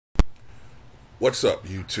What's up,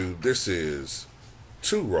 YouTube? This is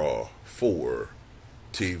Too Raw for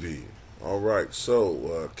TV. All right,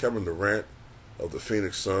 so Kevin Durant of the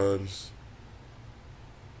Phoenix Suns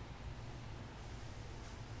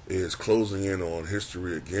is closing in on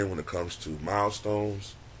history again when it comes to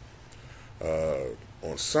milestones.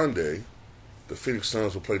 On Sunday, the Phoenix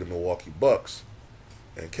Suns will play the Milwaukee Bucks,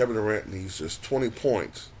 and Kevin Durant needs just 20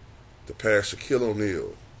 points to pass Shaquille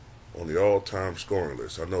O'Neal on the all-time scoring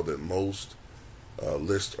list. I know that most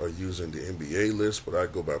lists are using the NBA list, but I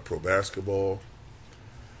go by pro basketball.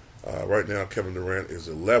 Right now, Kevin Durant is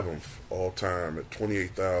 11th all-time at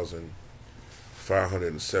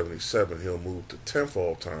 28,577. He'll move to 10th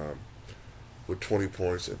all-time with 20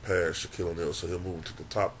 points and pass Shaquille O'Neal, so he'll move to the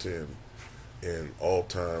top 10 in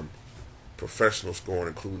all-time professional scoring,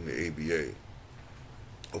 including the ABA.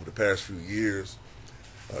 Over the past few years,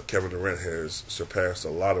 Kevin Durant has surpassed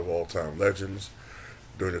a lot of all-time legends.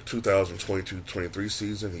 During the 2022-23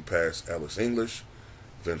 season, he passed Alex English,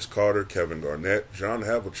 Vince Carter, Kevin Garnett, John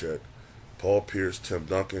Havlicek, Paul Pierce, Tim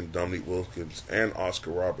Duncan, Dominique Wilkins, and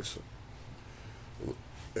Oscar Robertson.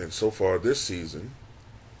 And so far this season,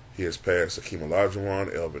 he has passed Hakeem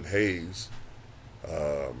Olajuwon, Elvin Hayes,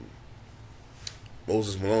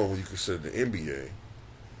 Moses Malone when you consider the NBA,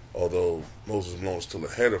 although Moses Malone is still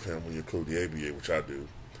ahead of him when you include the ABA, which I do.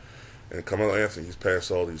 And Carmelo Anthony, he's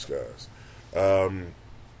passed all these guys.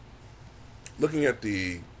 Looking at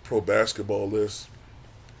the pro basketball list,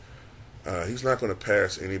 he's not going to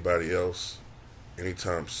pass anybody else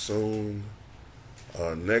anytime soon.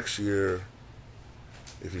 Next year,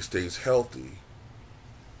 if he stays healthy,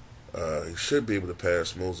 he should be able to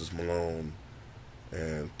pass Moses Malone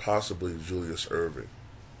and possibly Julius Erving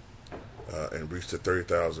and reach the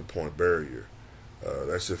 30,000 point barrier.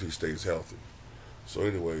 That's if he stays healthy. So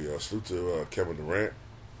anyway, salute to Kevin Durant.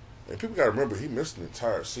 And people got to remember, he missed an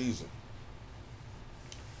entire season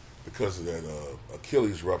because of that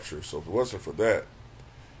Achilles rupture. So if it wasn't for that,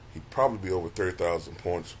 he'd probably be over 30,000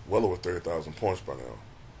 points, well over 30,000 points by now.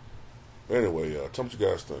 But anyway, tell me what you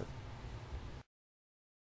guys think.